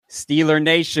Steeler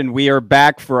Nation, we are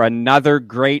back for another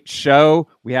great show.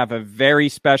 We have a very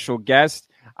special guest.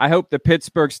 I hope the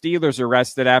Pittsburgh Steelers are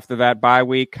rested after that bye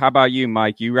week. How about you,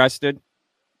 Mike? You rested?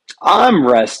 I'm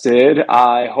rested.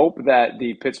 I hope that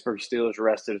the Pittsburgh Steelers are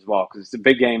rested as well because it's a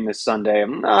big game this Sunday.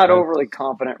 I'm not overly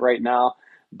confident right now,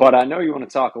 but I know you want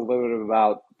to talk a little bit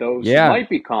about those who might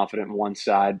be confident on one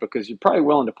side because you're probably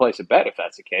willing to place a bet if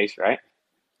that's the case, right?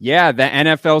 Yeah, the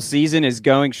NFL season is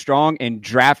going strong, and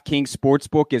DraftKings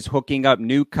Sportsbook is hooking up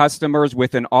new customers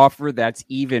with an offer that's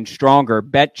even stronger.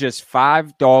 Bet just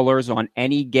 $5 on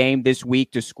any game this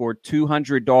week to score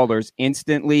 $200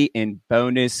 instantly in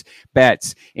bonus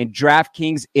bets. And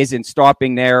DraftKings isn't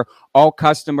stopping there. All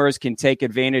customers can take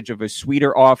advantage of a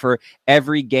sweeter offer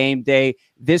every game day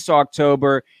this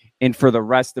October and for the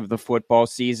rest of the football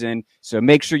season. So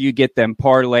make sure you get them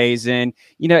parlays in.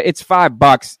 It's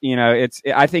 $5.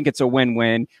 I think it's a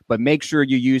win-win, but make sure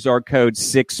you use our code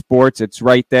 6sports. It's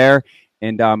right there.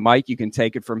 And Mike, you can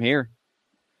take it from here.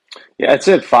 Yeah, that's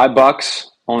it. $5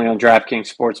 only on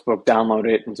DraftKings Sportsbook. Download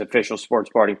it. It's an official sports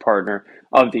betting partner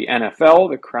of the NFL.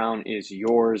 The crown is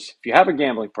yours. If you have a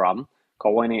gambling problem,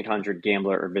 call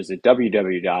 1-800-GAMBLER or visit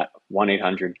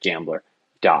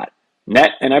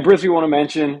www.1800gambler.net. And I briefly want to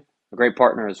mention a great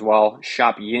partner as well,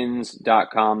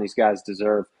 shopyins.com. These guys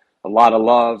deserve a lot of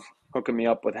love, hooking me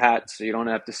up with hats so you don't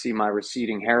have to see my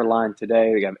receding hairline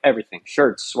today. They have everything,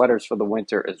 shirts, sweaters for the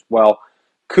winter as well,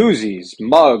 koozies,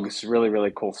 mugs, really,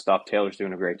 really cool stuff. Taylor's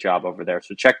doing a great job over there.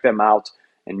 So check them out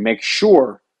and make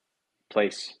sure you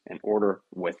place an order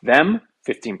with them.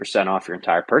 15% off your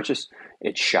entire purchase.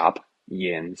 It's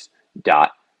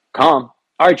shopyins.com.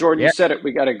 All right, Jordan, you said it.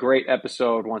 We got a great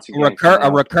episode once again. A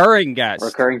recurring guest.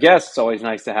 Recurring guest. It's always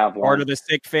nice to have one. Part of the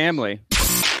sick family.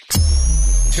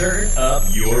 Turn up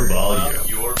your volume.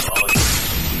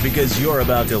 Because you're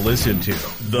about to listen to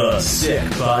The Sick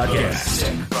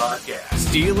Podcast.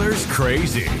 Steelers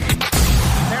Crazy.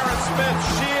 Aaron Smith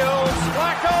shields.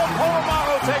 Flacco.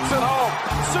 Polamalu takes it home.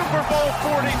 Super Bowl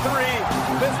 43.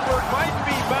 Pittsburgh might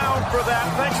be bound for that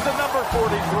thanks to number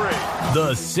 43.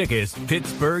 The sickest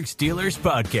Pittsburgh Steelers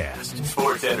podcast.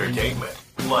 Sports entertainment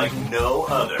like no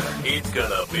other. It's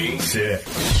gonna be sick.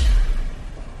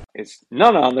 It's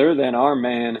none other than our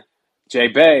man,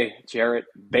 Jarrett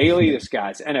Bailey. This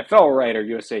guy's NFL writer,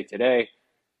 USA Today,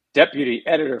 deputy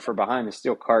editor for Behind the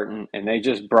Steel Curtain, and they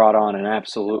just brought on an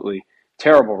absolutely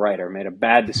terrible writer. Made a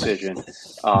bad decision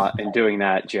in doing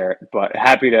that, Jarrett. But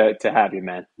happy to have you,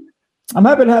 man. I'm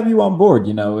happy to have you on board.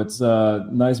 It's a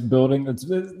nice building. It's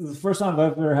the first time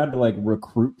I've ever had to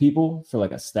recruit people for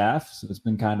a staff. So it's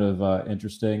been kind of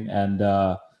interesting. And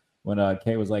when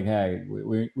Kate was like, hey,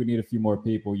 we need a few more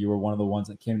people, you were one of the ones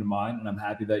that came to mind. And I'm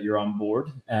happy that you're on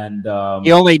board. And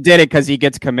he only did it because he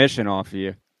gets commission off of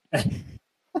you.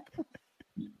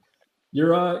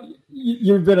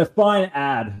 You've been a fine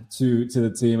add to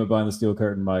the team of Behind the Steel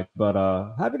Curtain, Mike. But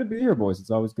happy to be here, boys.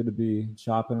 It's always good to be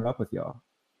chopping it up with y'all.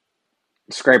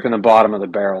 Scraping the bottom of the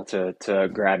barrel to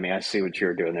grab me. I see what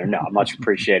you're doing there. No, much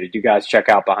appreciated. You guys check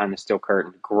out Behind the Steel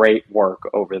Curtain. Great work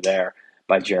over there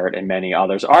by Jarrett and many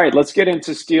others. All right, let's get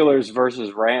into Steelers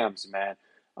versus Rams, man.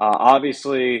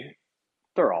 Obviously,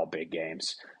 they're all big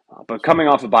games. But coming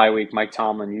off a bye week, Mike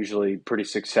Tomlin usually pretty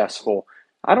successful.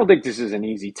 I don't think this is an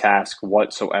easy task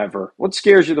whatsoever. What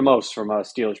scares you the most from a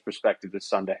Steelers perspective this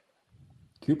Sunday?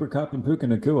 Cooper Kupp and Puka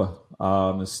Nacua.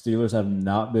 The Steelers have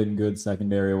not been good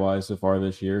secondary-wise so far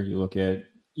this year. You look at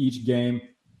each game,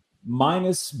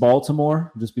 minus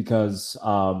Baltimore, just because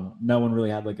no one really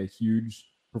had a huge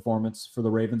performance for the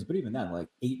Ravens. But even then,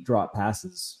 8 drop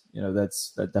passes,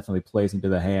 that definitely plays into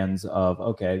the hands of,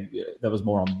 okay, that was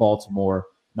more on Baltimore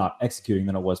not executing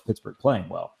than it was Pittsburgh playing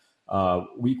well.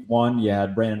 Week 1, you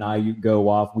had Brandon Ayuk go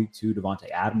off. Week 2,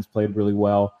 Devontae Adams played really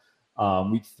well.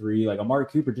 Week 3, Amari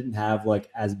Cooper didn't have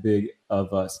as big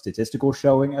of a statistical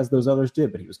showing as those others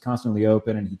did, but he was constantly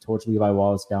open and he torched Levi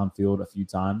Wallace downfield a few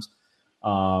times.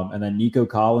 And then Nico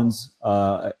Collins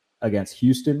against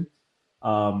Houston.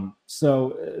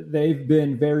 So they've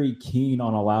been very keen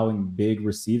on allowing big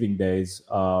receiving days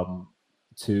to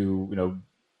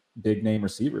big name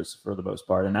receivers for the most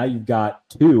part. And now you've got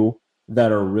 2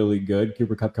 that are really good.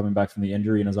 Cooper Kupp coming back from the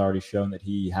injury and has already shown that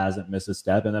he hasn't missed a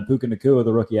step. And then Puka Nacua,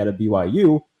 the rookie out of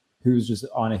BYU, who's just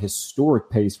on a historic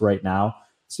pace right now.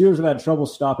 Steelers have had trouble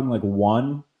stopping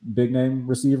one big name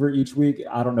receiver each week.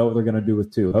 I don't know what they're going to do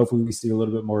with 2. Hopefully we see a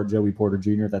little bit more Joey Porter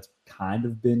Jr. That's kind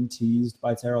of been teased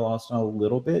by Terrell Austin a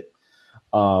little bit.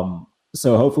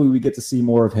 So hopefully we get to see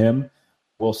more of him.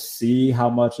 We'll see how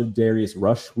much of Darius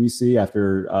Rush we see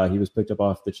after he was picked up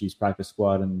off the Chiefs practice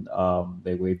squad and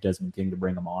they waived Desmond King to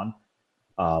bring him on.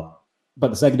 but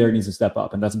the secondary needs to step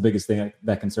up, and that's the biggest thing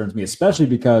that concerns me, especially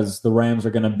because the Rams are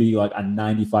going to be like a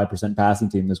 95% passing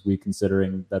team this week,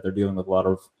 considering that they're dealing with a lot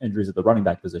of injuries at the running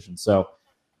back position. So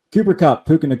Cooper Kupp,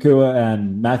 Puka Nacua,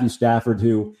 and Matthew Stafford,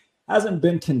 who hasn't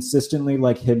been consistently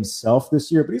like himself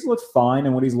this year, but he's looked fine,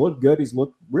 and when he's looked good, he's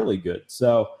looked really good.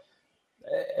 So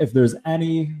if there's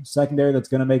any secondary that's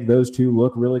going to make those two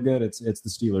look really good, it's the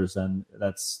Steelers, and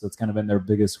that's kind of been their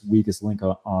weakest link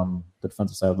on the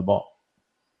defensive side of the ball.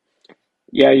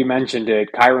 Yeah, you mentioned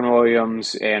it. Kyron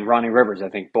Williams and Ronnie Rivers, I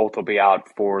think both will be out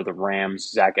for the Rams.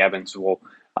 Zach Evans will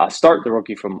start, the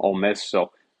rookie from Ole Miss.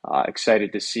 So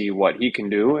excited to see what he can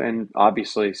do. And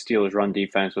obviously, Steelers run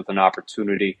defense with an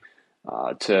opportunity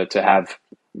to have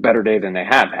a better day than they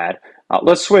have had.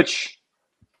 Let's switch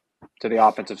to the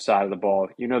offensive side of the ball.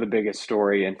 You know, the biggest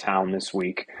story in town this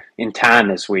week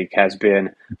has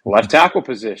been left tackle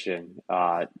position,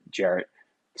 Jarrett.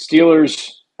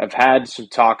 Steelers have had some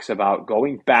talks about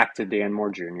going back to Dan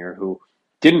Moore Jr., who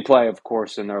didn't play, of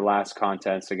course, in their last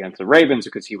contest against the Ravens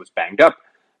because he was banged up.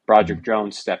 Broderick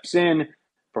Jones steps in,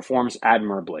 performs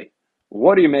admirably.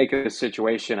 What do you make of the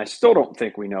situation? I still don't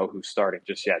think we know who's starting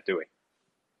just yet, do we?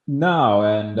 No,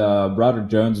 and Broderick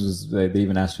Jones, they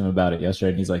even asked him about it yesterday,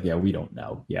 and he's like, yeah, we don't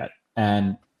know yet.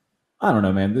 And I don't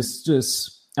know, man.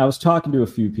 I was talking to a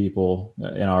few people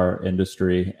in our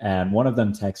industry, and one of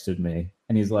them texted me,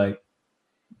 and he's like,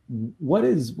 what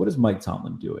is Mike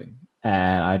Tomlin doing?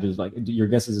 And I just like, your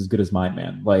guess is as good as mine,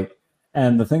 man. Like,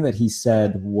 and the thing that he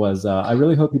said was, I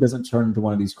really hope he doesn't turn into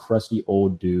one of these crusty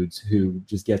old dudes who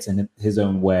just gets in his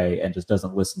own way and just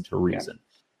doesn't listen to reason.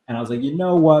 Yeah. And I was like, you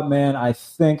know what, man? I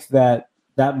think that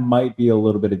might be a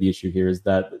little bit of the issue here, is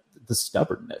that the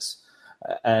stubbornness.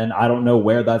 And I don't know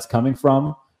where that's coming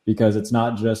from, because it's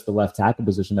not just the left tackle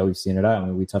position that we've seen it at. I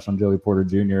mean, we touched on Joey Porter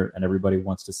Jr., and everybody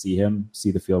wants to see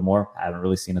the field more. I haven't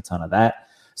really seen a ton of that.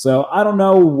 So I don't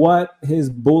know what his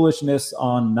bullishness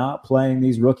on not playing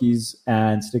these rookies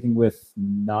and sticking with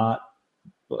vets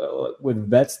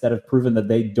that have proven that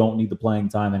they don't need the playing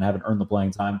time and haven't earned the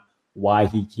playing time, why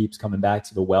he keeps coming back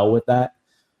to the well with that.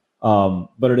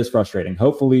 But it is frustrating.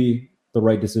 Hopefully the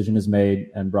right decision is made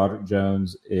and Broderick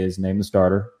Jones is named the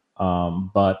starter.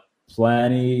 But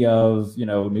plenty of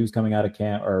news coming out of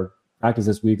camp or practice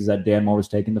this week is that Dan Moore was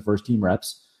taking the first team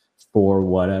reps for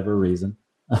whatever reason.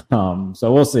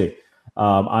 So we'll see.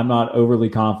 I'm not overly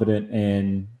confident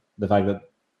in the fact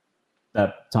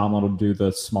that Tomlin will do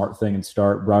the smart thing and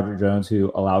start Broderick Jones,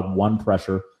 who allowed one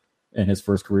pressure in his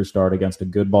first career start against a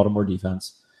good Baltimore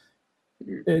defense.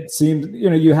 It seems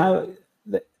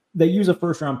they use a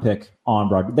first round pick on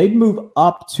Broderick. They move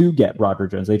up to get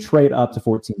Broderick Jones. They trade up to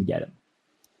 14 to get him.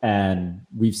 And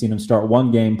we've seen him start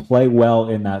one game, play well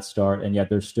in that start, and yet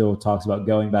there's still talks about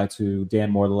going back to Dan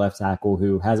Moore, the left tackle,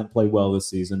 who hasn't played well this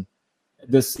season.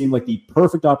 This seemed like the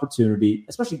perfect opportunity,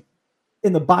 especially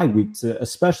in the bye week, to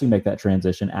especially make that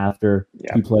transition after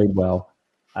he played well.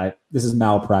 This is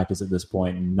malpractice at this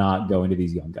point, not going to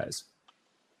these young guys.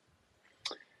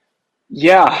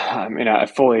 Yeah, I mean, I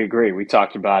fully agree. We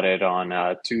talked about it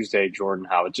on Tuesday, Jordan,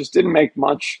 how it just didn't make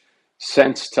much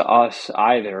sense to us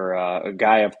either. A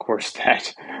guy, of course,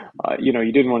 that you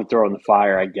didn't want to throw in the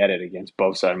fire. I get it, against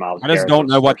both sides. Miles, I just don't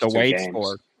know what the wait's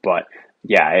for. But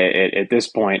yeah, at this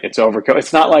point, it's overkill.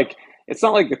 It's not like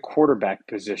the quarterback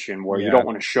position where you don't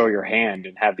want to show your hand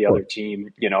and have the other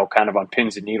team, kind of on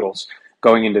pins and needles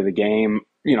going into the game.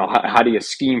 How do you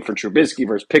scheme for Trubisky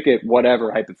versus Pickett?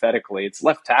 Whatever, hypothetically, it's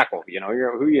left tackle.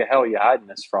 Who the hell are you hiding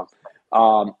this from?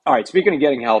 All right, speaking of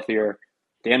getting healthier.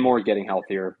 Dan Moore getting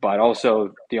healthier, but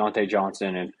also Deontay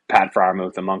Johnson and Pat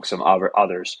Freiermuth among some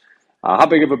others. How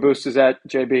big of a boost is that,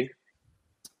 JB?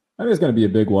 I think it's going to be a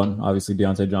big one. Obviously,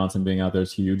 Deontay Johnson being out there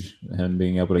is huge. Him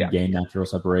being able to gain natural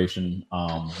separation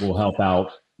will help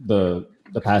out the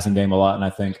passing game a lot. And I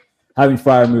think having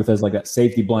Freiermuth as like that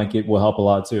safety blanket will help a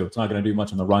lot too. It's not going to do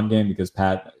much in the run game because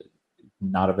Pat,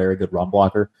 not a very good run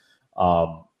blocker.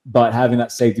 But having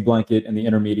that safety blanket in the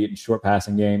intermediate and short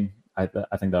passing game, I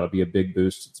think that'll be a big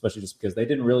boost, especially just because they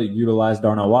didn't really utilize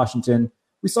Darnell Washington.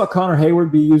 We saw Connor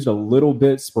Hayward be used a little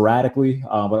bit sporadically,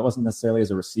 but it wasn't necessarily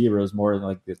as a receiver. It was more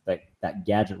like that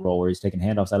gadget role where he's taking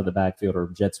handoffs out of the backfield or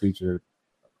jet sweeps or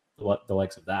the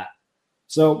likes of that.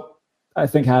 So I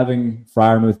think having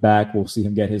Freiermuth back, we'll see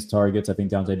him get his targets. I think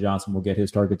Deontay Johnson will get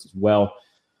his targets as well.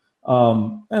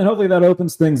 And hopefully that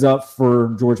opens things up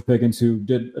for George Pickens, who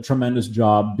did a tremendous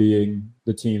job being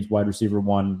the team's wide receiver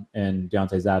one in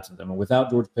Deontay's absence. I mean, without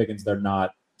George Pickens, they're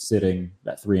not sitting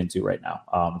at 3-2 right now.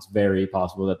 It's very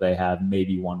possible that they have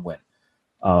maybe one win.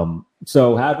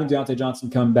 So having Deontay Johnson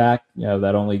come back,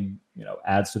 that only,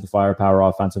 adds to the firepower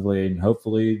offensively, and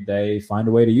hopefully they find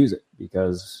a way to use it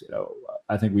because,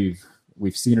 I think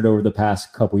we've seen it over the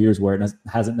past couple years where it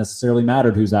hasn't necessarily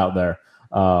mattered who's out there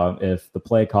if the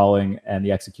play calling and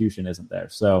the execution isn't there.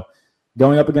 So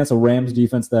going up against a Rams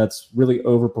defense that's really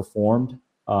overperformed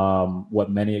what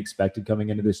many expected coming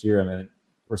into this year. I mean,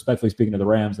 respectfully speaking to the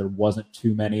Rams, there wasn't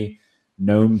too many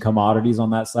known commodities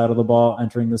on that side of the ball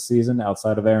entering this season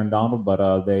outside of Aaron Donald,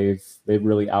 but they've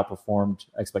really outperformed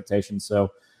expectations.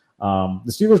 So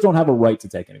the Steelers don't have a right to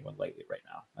take anyone lately right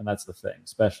now, and that's the thing,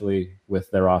 especially with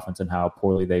their offense and how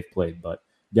poorly they've played. But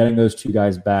getting those two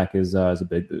guys back is a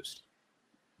big boost.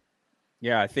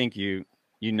 Yeah, I think you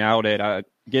nailed it.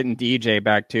 Getting DJ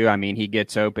back too. I mean, he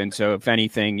gets open. So if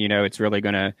anything, it's really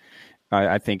going to,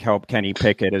 I think, help Kenny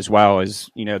Pickett as well as,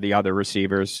 the other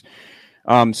receivers.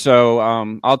 So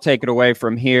I'll take it away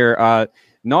from here.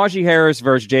 Najee Harris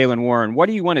versus Jaylen Warren. What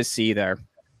do you want to see there?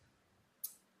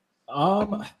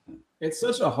 It's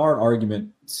such a hard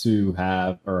argument to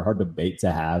have, or hard debate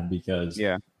to have, because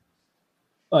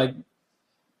like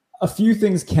a few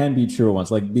things can be true at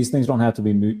once. Like these things don't have to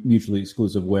be mutually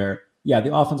exclusive, where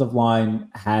the offensive line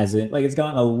hasn't, it's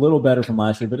gotten a little better from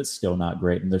last year, but it's still not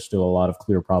great. And there's still a lot of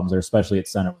clear problems there, especially at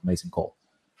center with Mason Cole.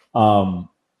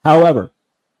 However,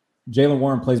 Jaylen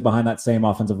Warren plays behind that same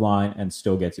offensive line and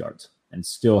still gets yards and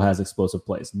still has explosive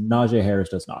plays. Najee Harris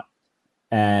does not.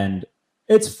 And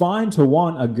it's fine to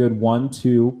want a good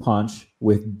 1-2 punch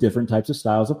with different types of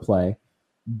styles of play.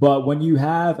 But when you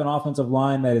have an offensive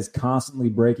line that is constantly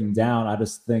breaking down, I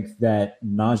just think that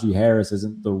Najee Harris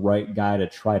isn't the right guy to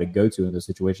try to go to in those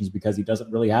situations because he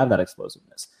doesn't really have that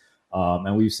explosiveness.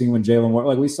 And we've seen when Jaylen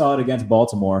Warren, we saw it against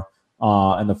Baltimore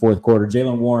in the fourth quarter,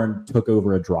 Jaylen Warren took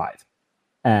over a drive.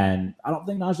 And I don't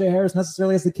think Najee Harris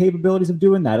necessarily has the capabilities of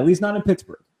doing that, at least not in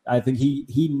Pittsburgh. I think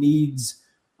he needs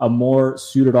a more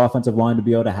suited offensive line to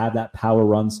be able to have that power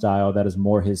run style that is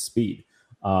more his speed.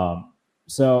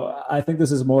 So I think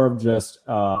this is more of just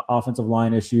offensive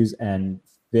line issues and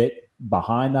fit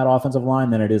behind that offensive line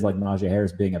than it is like Najee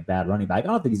Harris being a bad running back. I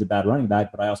don't think he's a bad running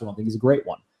back, but I also don't think he's a great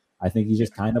one. I think he's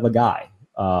just kind of a guy.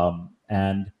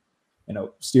 And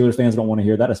Steelers fans don't want to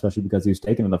hear that, especially because he was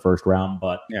taken in the first round.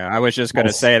 But yeah, I was just going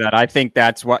to say that. I think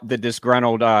that's what the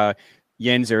disgruntled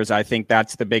Yinzers, I think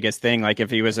that's the biggest thing. Like if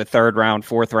he was a third round,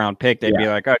 fourth round pick, they'd be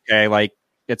like, okay, like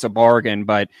it's a bargain.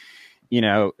 But,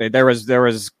 there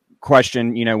was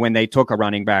question, when they took a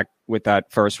running back with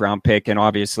that first round pick, and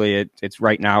obviously it's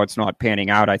right now it's not panning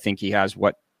out. I think he has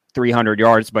 300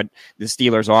 yards, but the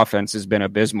Steelers offense has been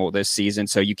abysmal this season.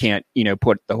 So you can't,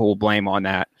 put the whole blame on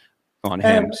him.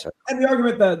 And the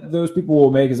argument that those people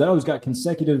will make is that, he's got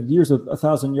consecutive years of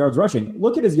 1,000 yards rushing.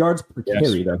 Look at his yards per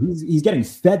carry, though. He's getting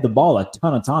fed the ball a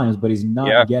ton of times, but he's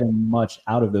not getting much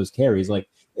out of those carries. Like,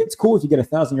 it's cool if you get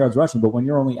 1,000 yards rushing, but when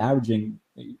you're only averaging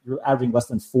less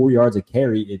than 4 yards a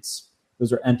carry,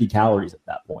 those are empty calories at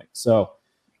that point. So,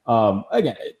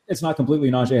 again, it's not completely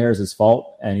Najee Harris's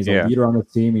fault, and he's a leader on the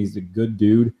team. He's a good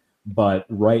dude. But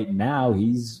right now,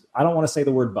 I don't want to say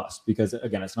the word bust because,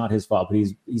 again, it's not his fault, but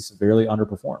he's severely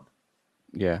underperformed.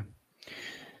 Yeah.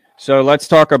 So let's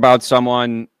talk about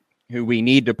someone who we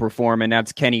need to perform, and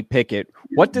that's Kenny Pickett.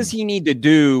 What does he need to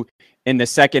do in the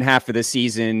second half of the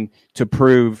season to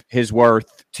prove his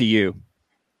worth to you?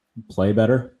 Play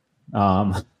better.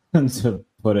 To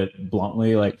put it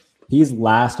bluntly, he's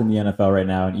last in the NFL right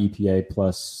now in EPA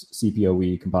plus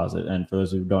CPOE composite. And for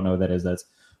those who don't know what that is, that's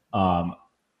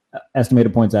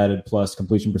estimated points added plus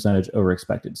completion percentage over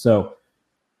expected. So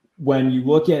when you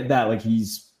look at that,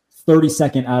 he's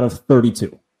 32nd out of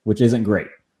 32, which isn't great.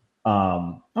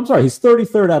 I'm sorry, he's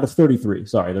 33rd out of 33.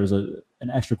 Sorry, there's an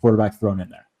extra quarterback thrown in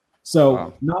there.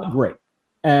 So not great.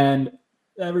 And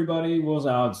everybody was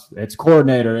out. It's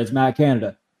coordinator. It's Matt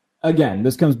Canada. Again,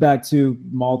 this comes back to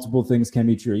multiple things can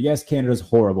be true. Yes, Canada's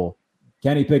horrible.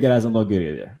 Kenny Pickett hasn't looked good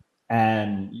either.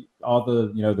 And all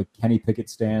the Kenny Pickett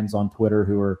stands on Twitter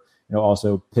who are,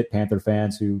 also Pitt Panther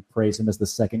fans who praise him as the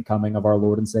second coming of our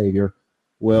Lord and Savior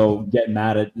will get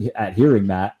mad at hearing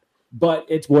that. But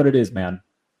it's what it is, man.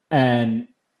 And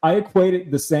I equate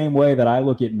it the same way that I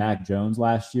look at Mac Jones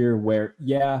last year, where,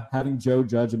 having Joe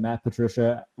Judge and Matt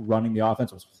Patricia running the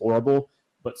offense was horrible,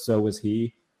 but so was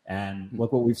he. And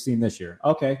look what we've seen this year.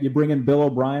 Okay, you bring in Bill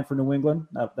O'Brien for New England.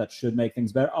 That should make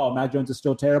things better. Oh, Mac Jones is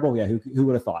still terrible? Yeah, who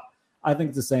would have thought? I think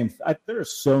it's the same. There are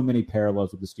so many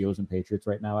parallels with the Steelers and Patriots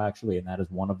right now, actually, and that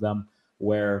is one of them,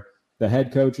 where the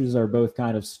head coaches are both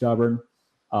kind of stubborn,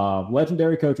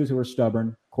 legendary coaches who are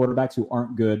stubborn, quarterbacks who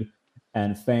aren't good,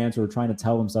 and fans who are trying to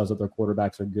tell themselves that their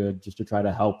quarterbacks are good just to try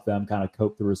to help them kind of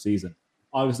cope through a season.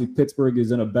 Obviously, Pittsburgh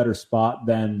is in a better spot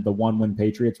than the one-win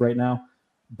Patriots right now,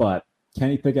 but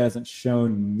Kenny Pickett hasn't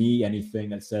shown me anything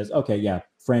that says, okay,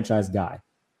 franchise guy.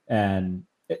 And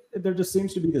there just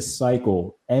seems to be this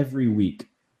cycle every week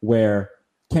where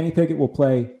Kenny Pickett will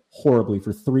play horribly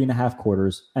for 3.5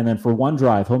 quarters, and then for one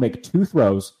drive, he'll make 2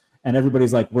 throws, and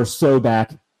everybody's like, we're so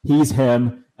back. He's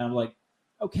him. And I'm like,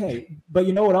 okay, but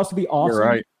you know what else would be awesome? You're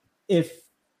right. If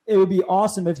it would be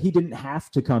awesome if he didn't have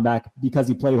to come back because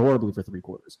he played horribly for 3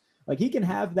 quarters. Like, he can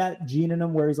have that gene in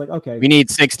him where he's like, okay. We need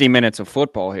 60 minutes of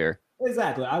football here.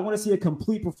 Exactly. I want to see a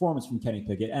complete performance from Kenny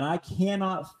Pickett, and I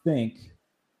cannot think –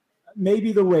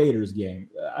 maybe the Raiders game.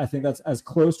 I think that's as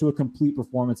close to a complete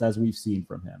performance as we've seen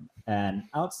from him. And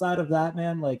outside of that,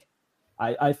 man, like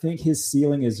I think his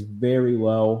ceiling is very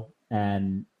low.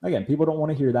 And again, people don't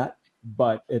want to hear that,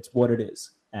 but it's what it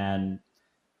is. And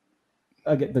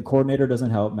again, the coordinator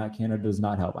doesn't help. Matt Canada does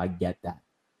not help. I get that.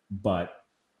 But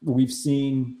we've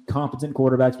seen competent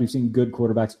quarterbacks. We've seen good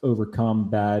quarterbacks overcome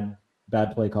bad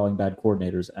play calling, bad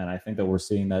coordinators. And I think that we're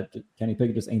seeing that Kenny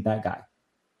Pickett just ain't that guy.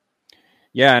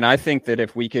 Yeah, and I think that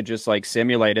if we could just like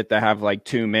simulate it to have like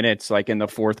 2 minutes, like in the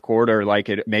fourth quarter, like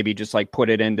it maybe just like put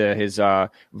it into his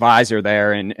visor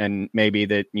there, and maybe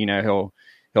that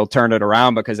he'll turn it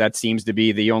around, because that seems to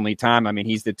be the only time. I mean,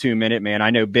 he's the 2-minute man. I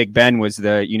know Big Ben was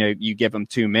you give him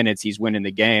 2 minutes, he's winning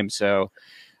the game. So,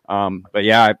 but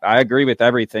yeah, I agree with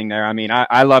everything there. I mean,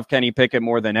 I love Kenny Pickett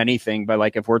more than anything, but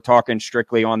like if we're talking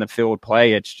strictly on the field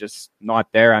play, it's just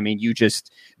not there. I mean, you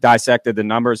just dissected the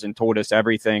numbers and told us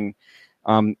everything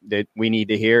that we need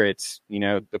to hear. It's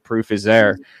the proof is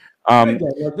there.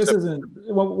 This isn't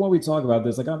when we talk about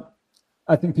this. Like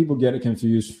I think people get it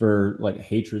confused for like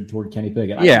hatred toward Kenny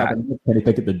Pickett. Kenny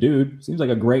Pickett, the dude, seems like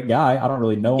a great guy. I don't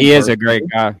really know him. He is a great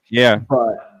guy. Yeah,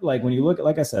 but like when you look,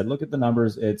 like I said, look at the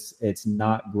numbers. It's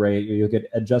not great. You look at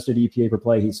adjusted EPA per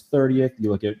play, he's 30th.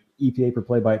 You look at EPA per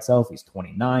play by itself, he's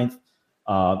 29th.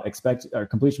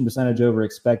 Completion percentage over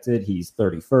expected, he's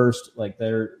 31st. Like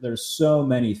there's so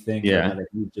many things that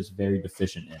he's just very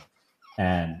deficient in.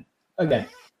 And again,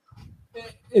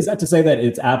 is that to say that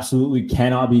it's absolutely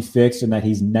cannot be fixed and that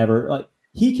he's never like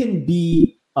he can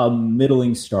be a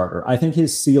middling starter? I think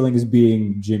his ceiling is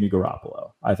being Jimmy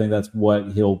Garoppolo. I think that's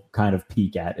what he'll kind of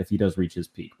peak at if he does reach his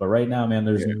peak. But right now, man,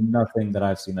 there's nothing that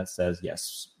I've seen that says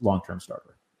yes, long-term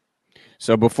starter.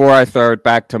 So before I throw it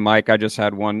back to Mike, I just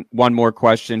had one more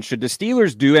question. Should the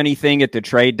Steelers do anything at the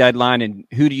trade deadline, and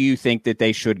who do you think that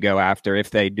they should go after if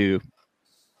they do?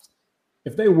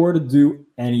 If they were to do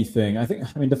anything, I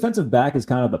mean, defensive back is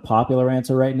kind of the popular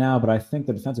answer right now, but I think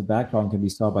the defensive back problem can be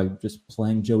solved by just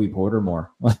playing Joey Porter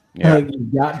more. Yeah. Like,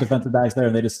 you've got defensive backs there,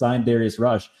 and they just signed Darius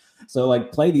Rush. So,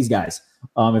 like, play these guys.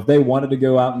 If they wanted to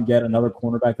go out and get another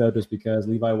cornerback, though, just because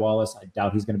Levi Wallace, I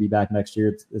doubt he's going to be back next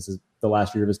year. This is the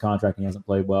last year of his contract, and he hasn't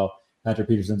played well. Patrick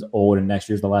Peterson's old, and next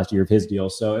year's the last year of his deal.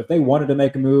 So if they wanted to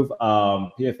make a move,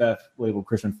 PFF labeled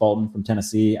Christian Fulton from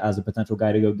Tennessee as a potential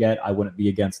guy to go get. I wouldn't be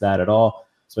against that at all,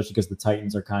 especially because the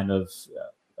Titans are kind of,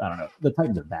 I don't know, the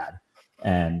Titans are bad.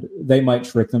 And they might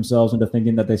trick themselves into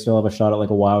thinking that they still have a shot at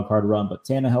like a wild card run, but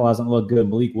Tannehill hasn't looked good.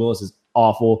 Malik Willis is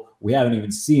awful. We haven't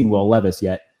even seen Will Levis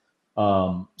yet.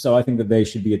 So I think that they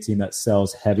should be a team that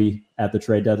sells heavy at the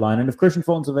trade deadline. And if Christian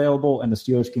Fulton's available and the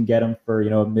Steelers can get him for,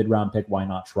 a mid-round pick, why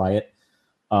not try it?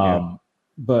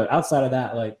 But outside of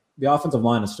that, like, the offensive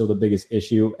line is still the biggest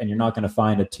issue, and you're not going to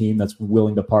find a team that's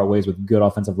willing to part ways with good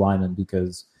offensive linemen,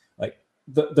 because like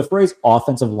the phrase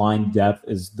offensive line depth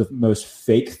is the most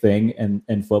fake thing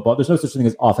in football. There's no such thing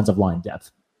as offensive line depth.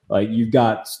 Like, you've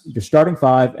got your starting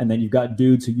five, and then you've got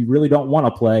dudes who you really don't want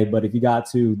to play, but if you got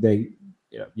to,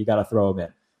 you got to throw them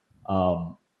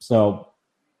in. So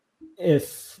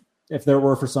if there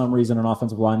were for some reason an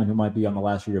offensive lineman who might be on the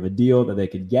last year of a deal that they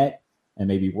could get and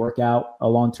maybe work out a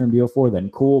long-term deal for, then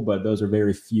cool. But those are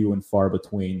very few and far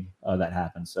between that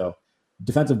happen. So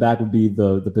defensive back would be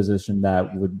the position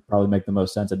that would probably make the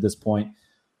most sense at this point.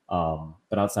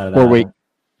 But outside of that, we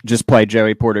just play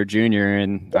Joey Porter Jr.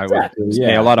 and exactly, I would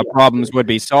say a lot of problems would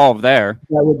be solved there.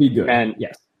 That would be good. And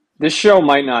yes. This show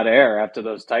might not air after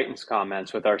those Titans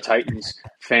comments with our Titans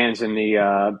fans in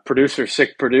the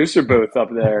sick producer booth up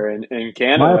there in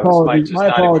Canada. My apologies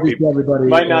to everybody.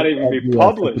 Might not even be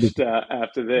published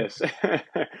after this.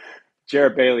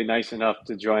 Jarrett Bailey, nice enough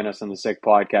to join us on the Sick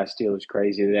Podcast. Steelers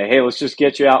Crazy today. Hey, let's just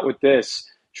get you out with this.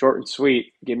 Short and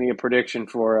sweet. Give me a prediction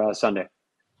for Sunday.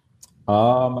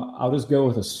 I'll just go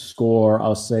with a score.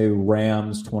 I'll say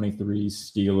Rams 23,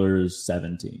 Steelers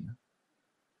 17.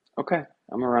 Okay.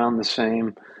 I'm around the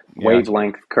same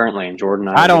wavelength currently, and Jordan.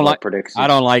 I don't like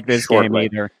this game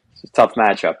either. It's a tough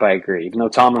matchup. I agree. Even though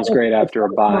Tomlin's great after a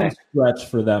bye, stretch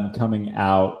for them coming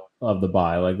out of the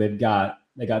bye. Like they got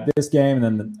this game,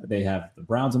 and then they have the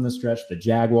Browns in the stretch, the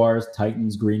Jaguars,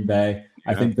 Titans, Green Bay.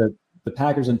 Yeah. I think that the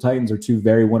Packers and Titans are two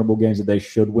very winnable games that they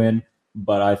should win.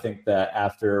 But I think that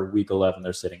after week 11,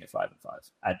 they're sitting at 5-5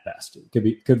 at best.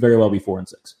 It could very well be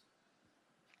 4-6.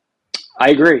 I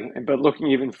agree. But looking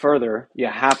even further, you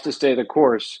have to stay the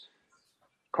course.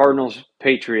 Cardinals,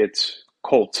 Patriots,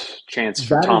 Colts, chance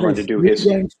for Tomlin to do his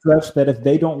game stretch that if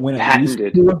they don't win at least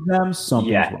 2 of them,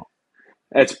 something's wrong.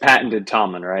 That's patented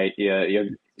Tomlin, right?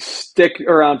 You stick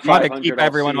around 500. Got to keep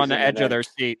everyone on the edge of their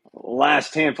seat.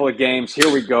 Last handful of games,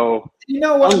 here we go. You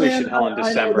know what, Unleashing hell in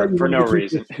December for no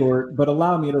reason. Short, but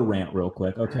allow me to rant real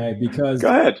quick, okay? Because go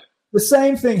ahead. The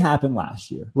same thing happened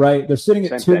last year, right? They're sitting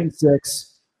at 2-6.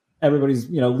 Everybody's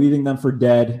leaving them for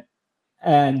dead.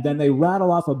 And then they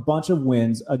rattle off a bunch of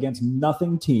wins against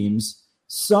nothing teams,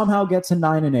 somehow get to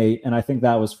 9-8, and I think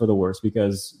that was for the worst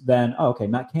because then,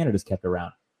 Matt Canada's kept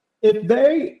around.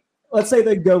 If let's say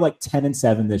they go like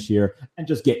 10-7 this year and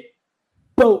just get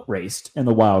boat raced in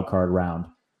the wild card round,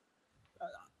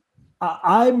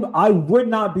 I would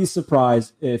not be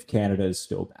surprised if Canada is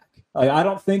still back. I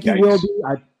don't think he will be.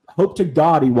 I hope to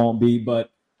God he won't be,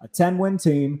 but a 10-win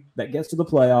team that gets to the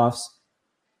playoffs,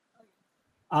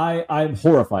 I'm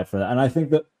horrified for that. And I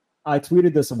think that I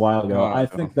tweeted this a while ago. I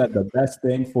think that the best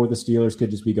thing for the Steelers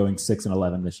could just be going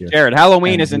 6-11 this year. Jarrett,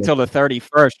 Halloween is until the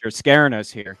 31st. You're scaring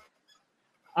us here.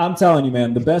 I'm telling you,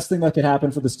 man, the best thing that could happen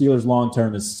for the Steelers long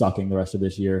term is sucking the rest of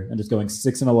this year and just going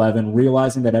 6-11,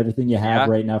 realizing that everything you have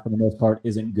right now for the most part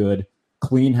isn't good.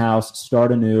 Clean house,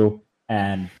 start anew,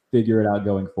 and figure it out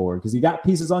going forward. Because you got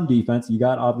pieces on defense. You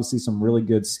got obviously some really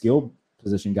good skill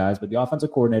position guys, but the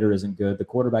offensive coordinator isn't good. The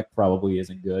quarterback probably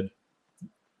isn't good.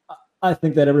 I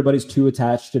think that everybody's too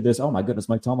attached to this. Oh my goodness,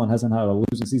 Mike Tomlin hasn't had a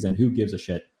losing season. Who gives a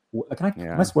shit? Can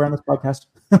I swear on this podcast?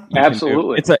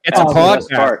 Absolutely. It's a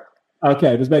podcast.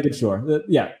 Okay, just making sure.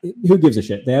 Who gives a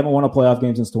shit? They haven't won a playoff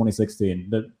game since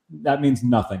 2016. That means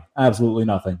nothing. Absolutely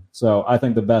nothing. So I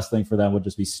think the best thing for them would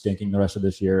just be stinking the rest of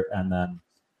this year and then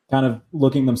kind of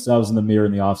looking themselves in the mirror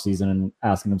in the offseason and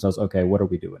asking themselves, okay, what are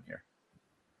we doing here?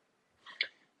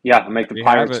 Yeah, I'll make the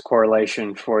Pirates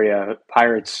correlation for you.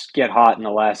 Pirates get hot in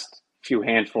the last few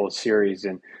handful of series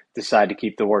and decide to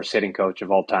keep the worst hitting coach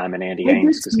of all time in Andy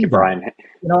Hayes because Brian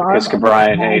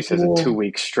Hayes has a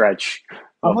 2-week stretch.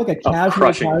 I'm like a casual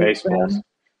crushing baseballs.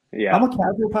 Yeah, I'm a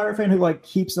casual Pirate fan who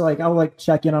keeps I'll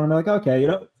check in on him okay,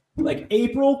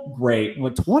 April, great.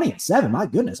 20-7, my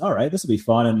goodness, all right, this will be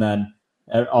fun. And then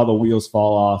all the wheels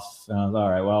fall off. All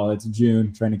right, well, it's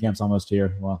June, training camp's almost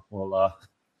here. Well,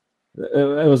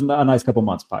 it was a nice couple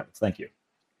months, Pirates. Thank you.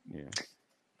 Yeah.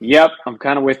 Yep, I'm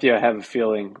kind of with you. I have a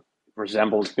feeling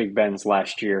resembles Big Ben's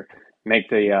last year. Make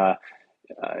the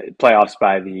playoffs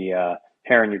by the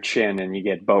hair on your chin, and you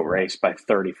get boat raced by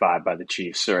 35 by the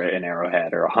Chiefs or in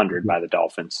Arrowhead or 100 by the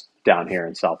Dolphins down here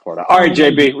in South Florida. All right,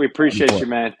 JB, we appreciate you,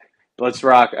 man. Let's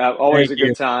rock. Always a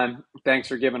good time. Thanks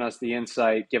for giving us the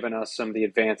insight, giving us some of the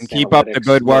advanced and keep up the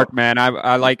good work, man.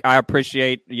 I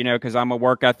appreciate, because I'm a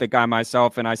work ethic guy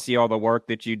myself, and I see all the work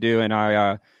that you do, and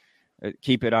I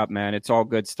keep it up, man. It's all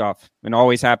good stuff, and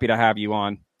always happy to have you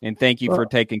on. And thank you for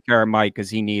taking care of Mike because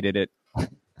he needed it.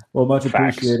 Well, much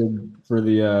appreciated for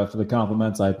the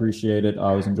compliments. I appreciate it. I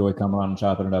always enjoy coming on and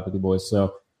chopping it up with you boys.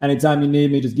 So anytime you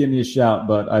need me, just give me a shout.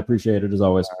 But I appreciate it as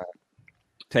always.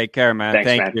 Take care, man. Thanks,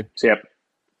 Thank man. you. See ya.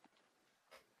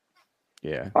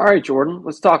 Yeah. All right, Jordan.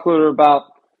 Let's talk a little bit about.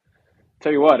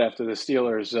 Tell you what, after the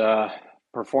Steelers'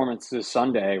 performance this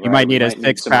Sunday, you might need a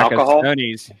 6-pack of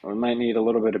Stoney's. We might need a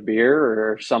little bit of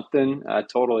beer or something. I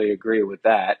totally agree with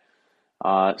that.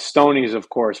 Stoney's, of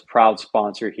course, proud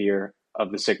sponsor here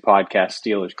of the Sick Podcast,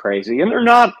 Steelers Crazy. And they're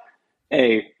not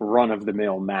a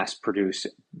run-of-the-mill mass-produced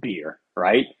beer,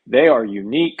 right? They are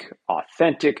unique,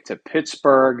 authentic to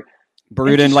Pittsburgh.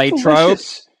 Brewed in Latrobe.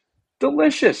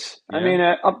 Delicious. Yeah. I mean,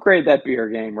 upgrade that beer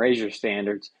game, raise your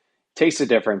standards. Taste the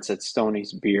difference that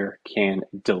Stoney's beer can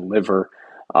deliver.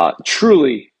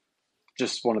 Truly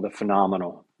just one of the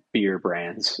phenomenal beer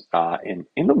brands in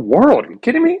the world. Are you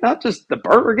kidding me? Not just the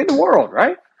burger, in the world,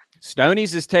 right?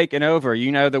 Stoney's is taking over.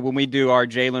 You know that when we do our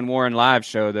Jalen Warren live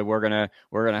show that we're gonna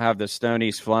have the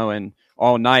Stoney's flowing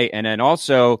all night. And then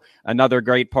also another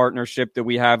great partnership that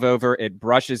we have over at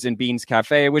Brushes and Beans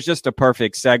Cafe. It was just a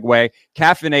perfect segue.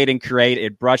 Caffeinate and create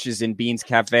at Brushes and Beans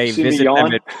Cafe. Visit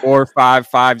them at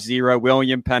 4550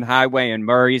 William Penn Highway in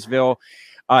Murraysville.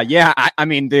 I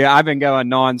mean, dude, I've been going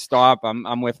nonstop.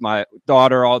 I'm with my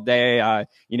daughter all day,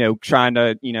 trying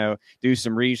to, do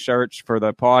some research for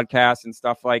the podcast and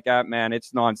stuff like that, man.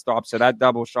 It's nonstop. So that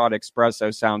double shot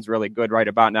espresso sounds really good right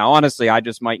about now. Honestly, I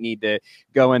just might need to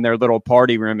go in their little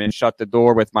party room and shut the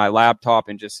door with my laptop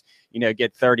and just,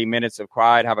 get 30 minutes of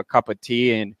quiet, have a cup of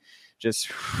tea and just,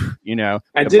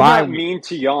 I did not mean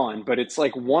to yawn, but it's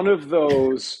like one of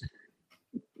those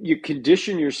you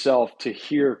condition yourself to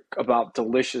hear about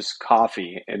delicious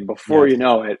coffee, and before you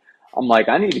know it, I'm like,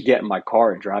 I need to get in my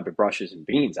car and drive to Brushes and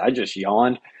Beans. I just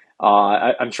yawned.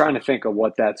 I'm trying to think of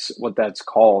what that's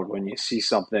called when you see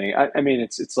something. I mean,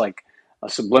 it's like a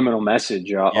subliminal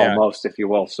message almost, if you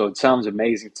will. So it sounds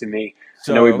amazing to me.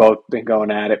 I know we've both been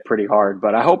going at it pretty hard,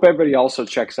 but I hope everybody also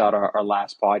checks out our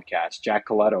last podcast. Jack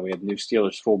Coletto, we had new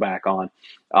Steelers fullback on,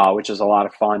 which is a lot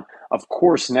of fun. Of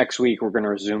course, next week we're going to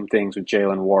resume things with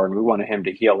Jaylen Warren. We wanted him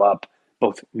to heal up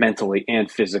both mentally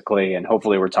and physically, and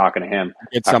hopefully we're talking to him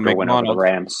after a win over the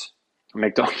Rams.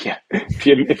 Yeah.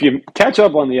 If you catch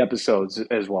up on the episodes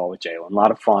as well with Jaylen, a lot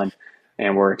of fun,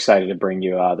 and we're excited to bring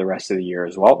you the rest of the year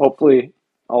as well, hopefully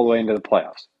all the way into the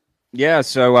playoffs. Yeah,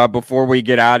 so before we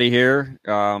get out of here,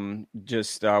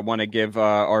 just want to give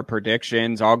our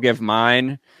predictions. I'll give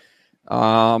mine.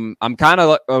 I'm kind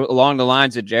of along the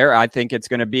lines of Jarrett. I think it's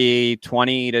going to be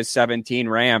 20-17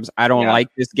 Rams. I don't like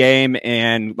this game,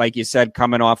 and like you said,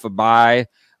 coming off a bye.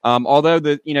 Although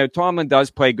Tomlin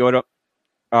does play good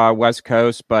West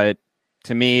Coast, but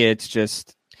to me, it's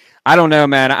just I don't know,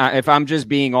 man. If I'm just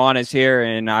being honest here,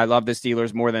 and I love the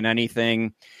Steelers more than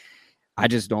anything, I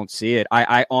just don't see it.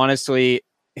 I honestly,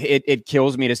 it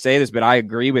kills me to say this, but I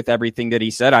agree with everything that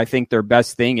he said. I think their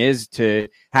best thing is to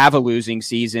have a losing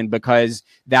season because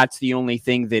that's the only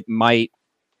thing that might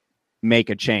make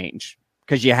a change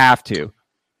because you have to.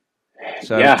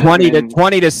 So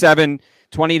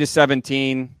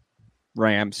 20-17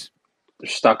 Rams. They're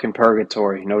stuck in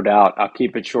purgatory, no doubt. I'll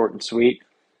keep it short and sweet.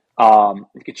 You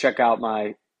can check out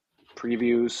my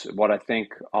previews, what I think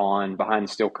on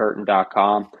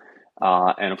BehindTheSteelCurtain.com.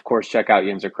 And, of course, check out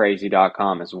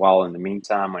YinsAreCrazy.com as well in the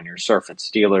meantime when you're surfing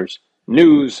Steelers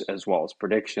news as well as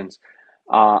predictions.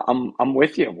 I'm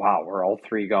with you. Wow, we're all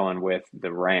three going with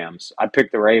the Rams. I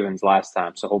picked the Ravens last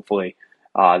time, so hopefully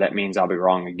that means I'll be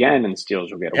wrong again and the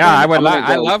Steelers will get a win.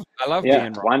 I love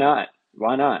being wrong.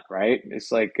 Why not, right?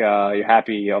 It's like you're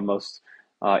happy almost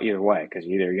either way because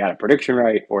either you got a prediction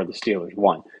right or the Steelers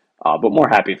won. But more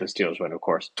happy if the Steelers win, of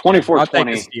course.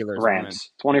 24-20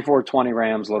 Rams. 24-20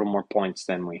 Rams, a little more points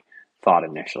than we thought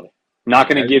initially. Not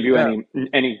going to give you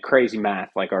any crazy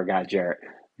math like our guy Jarrett.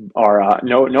 Or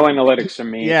no analytics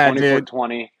from me.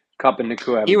 24-20, Cup and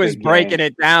Nakua. He was breaking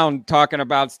it down, talking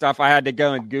about stuff. I had to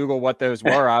go and Google what those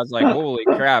were. I was like, holy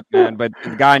crap, man. But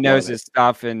the guy knows his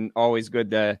stuff and always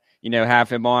good to, have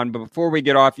him on. But before we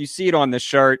get off, you see it on the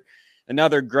shirt.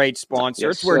 Another great sponsor.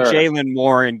 Yes, it's where Jaylen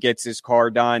Warren gets his car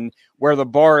done, where the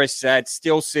bar is set,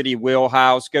 Steel City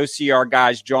Wheelhouse. Go see our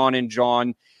guys, John and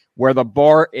John, where the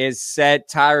bar is set,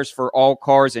 tires for all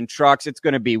cars and trucks. It's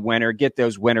going to be winter. Get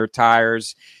those winter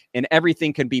tires. And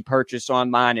everything can be purchased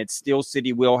online at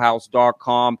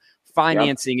steelcitywheelhouse.com.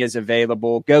 Financing is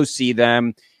available. Go see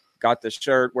them. Got the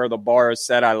shirt where the bar is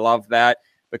set. I love that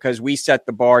because we set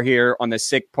the bar here on the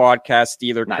Sick Podcast,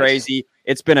 Steeler Crazy.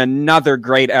 It's been another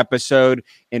great episode,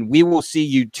 and we will see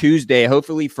you Tuesday,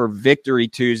 hopefully for Victory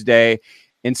Tuesday,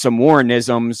 and some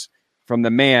Warrenisms from the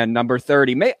man, number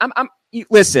 30.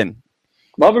 Listen.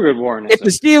 Love a good Warrenism. If the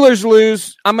Steelers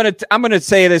lose, I'm gonna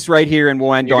say this right here, and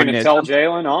we'll end on this. You're gonna tell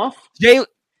Jaylen off?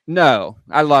 No,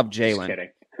 I love Jaylen. Just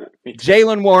kidding.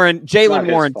 Jaylen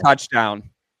Warren touchdown.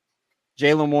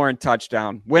 Jaylen Warren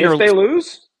touchdown. If they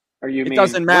lose? It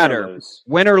doesn't matter.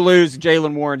 Win or lose,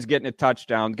 Jaylen Warren's getting a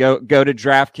touchdown. Go to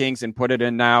DraftKings and put it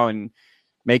in now and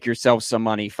make yourself some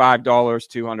money. $5,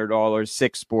 $200,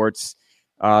 6 sports.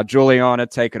 Juliana,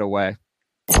 take it away.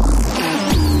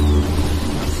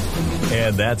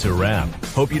 And that's a wrap.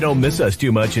 Hope you don't miss us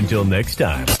too much until next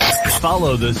time.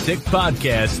 Follow the Sick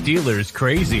Podcast Steelers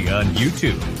Crazy on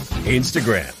YouTube,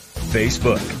 Instagram,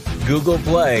 Facebook, Google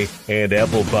Play, and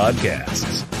Apple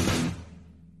Podcasts.